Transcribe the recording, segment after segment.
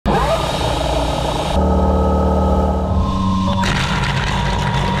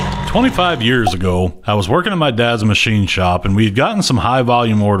25 years ago, I was working at my dad's machine shop and we had gotten some high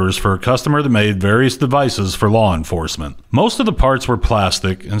volume orders for a customer that made various devices for law enforcement. Most of the parts were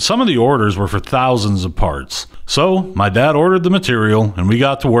plastic and some of the orders were for thousands of parts. So my dad ordered the material and we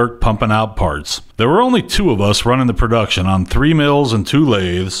got to work pumping out parts. There were only 2 of us running the production on 3 mills and 2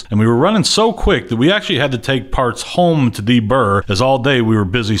 lathes, and we were running so quick that we actually had to take parts home to deburr, as all day we were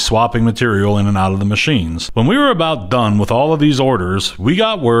busy swapping material in and out of the machines. When we were about done with all of these orders, we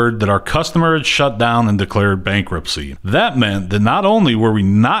got word that our customer had shut down and declared bankruptcy. That meant that not only were we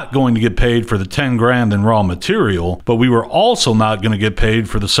not going to get paid for the 10 grand in raw material, but we were also not going to get paid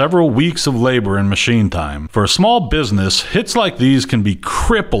for the several weeks of labor and machine time. For a small business, hits like these can be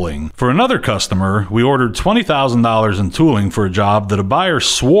crippling. For another customer, we ordered $20,000 in tooling for a job that a buyer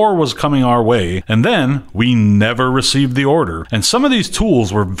swore was coming our way, and then we never received the order. And some of these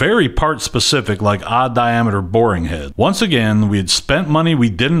tools were very part specific, like odd diameter boring head. Once again, we had spent money we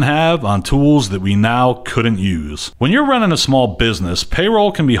didn't have on tools that we now couldn't use. When you're running a small business,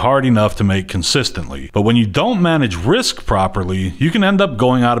 payroll can be hard enough to make consistently, but when you don't manage risk properly, you can end up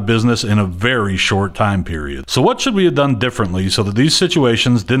going out of business in a very short time period. So what should we have done differently so that these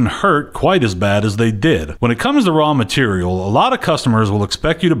situations didn't hurt quite as bad as they did? When it comes to raw material, a lot of customers will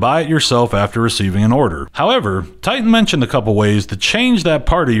expect you to buy it yourself after receiving an order. However, Titan mentioned a couple ways to change that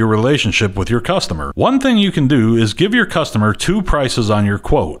part of your relationship with your customer. One thing you can do is give your customer 2 prices on your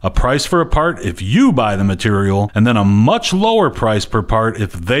quote. A price for a part if you buy the material, and then a much lower price per part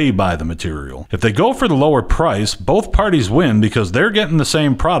if they buy the material. If they go for the lower price, both parties win because they're getting the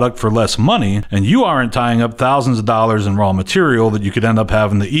same product for less money, and you aren't tying up thousands of dollars in raw material that you could end up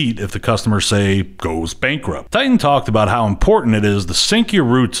having to eat if the customer, say, goes bankrupt. Titan talked about how important it is to sink your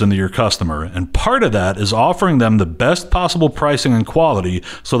roots into your customer, and part of that is offering them the best possible pricing and quality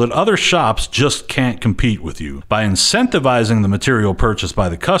so that other shops just can't compete with you. By incentivizing the material purchased by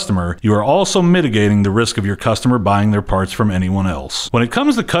the customer, you are also mitigating the risk of your customer buying their parts from anyone else. When it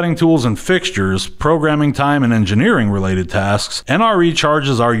comes to cutting tools and fixtures, programming time, and engineering related tasks, NRE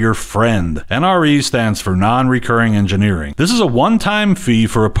charges are your friend. NRE stands for non-recurring engineering. This is a one-time fee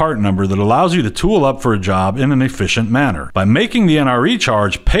for a part number that allows you to tool up for a job in an efficient manner. By making the NRE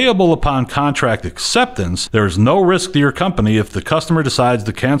charge payable upon contract acceptance, there is no risk to your company if the customer decides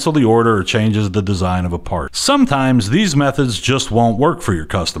to cancel the order or changes the design of a part. Sometimes these methods just won't work for your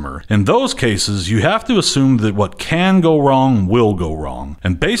customer. In those cases, you have to assume that what can go wrong will go wrong.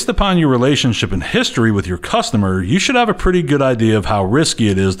 And based upon your relationship and history with your customer, you should have a pretty good idea of how risky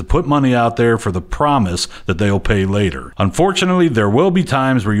it is to put money out there for the promise that they'll pay later. Unfortunately, there will be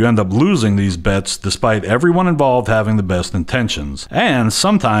times where you end up losing these bets despite everyone involved having the best intentions. And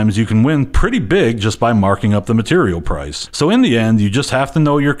sometimes you can win pretty big just by marking up the material price. So in the end, you just have to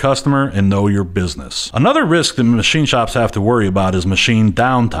know your customer and know your business. Another risk that machine shops have to worry about is machine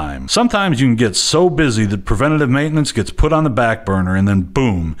downtime. Sometimes you can get so busy that preventative maintenance gets put on the back burner, and then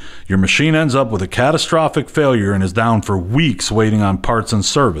boom, your machine ends up with a catastrophic failure and is down for weeks waiting on parts and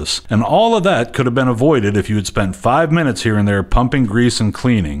service. And all of that could have been avoided if you had spent 5 minutes here and there pumping grease and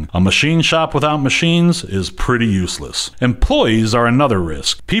cleaning. A machine shop without machines is pretty useless. Employees are another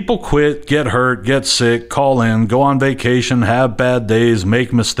risk. People quit, get hurt, get sick, call in, go on vacation, have bad days,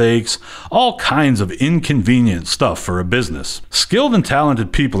 make mistakes, all kinds of inconvenient stuff for a business. Skilled and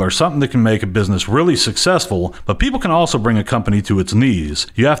talented people are something that can make a business really successful, but people can also bring a company to its knees.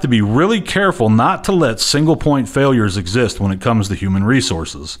 You have to be really careful not to let single point failures exist when it comes to human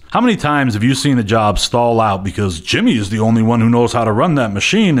resources. How many times have you seen a job stall out because Jimmy is the only one who knows how to run that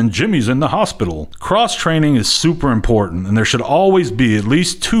machine and Jimmy's in the hospital? Cross-training is super important, and there should always be at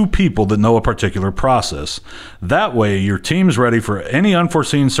least 2 people that know a particular process. That way, your team's ready for any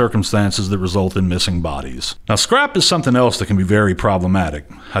unforeseen circumstances that result in missing bodies. Now, scrap is something else that can be very problematic.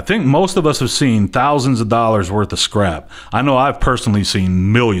 I think most of us have seen thousands of dollars worth of scrap. I know I've personally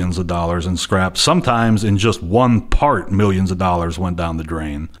seen millions of dollars in scrap. Sometimes in just one part, millions of dollars went down the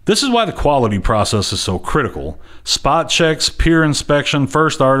drain. This is why the quality process is so critical. Spot checks, peer inspection,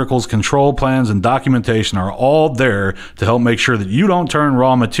 first articles, control plans, and documentation are all there to help make sure that you don't turn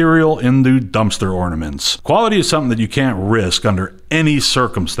raw material into dumpster ornaments. Quality is something that you can't risk under any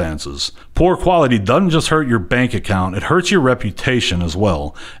circumstances. Poor quality doesn't just hurt your bank account, it hurts your reputation as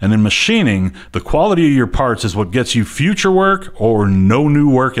well. And in machining, the quality of your parts is what gets you future work or no new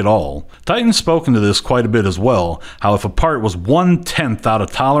work at all. Titan's spoken to this quite a bit as well, how if a part was 1/10 out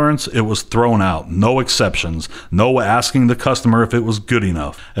of tolerance, it was thrown out. No exceptions. No asking the customer if it was good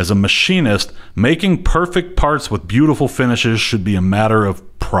enough. As a machinist, making perfect parts with beautiful finishes should be a matter of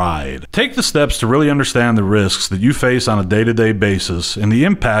pride. Take the steps to really understand the risks that you face on a day-to-day basis and the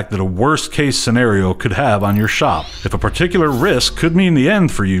impact that a worst-case scenario could have on your shop. If a particular risk could mean the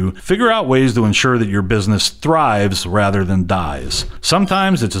end for you, figure out ways to ensure that your business thrives rather than dies.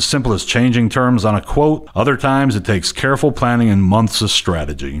 Sometimes it's as simple as changing terms on a quote. Other times it takes careful planning and months of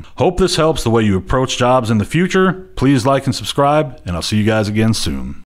strategy. Hope this helps the way you approach jobs in the future. Please like and subscribe, and I'll see you guys again soon.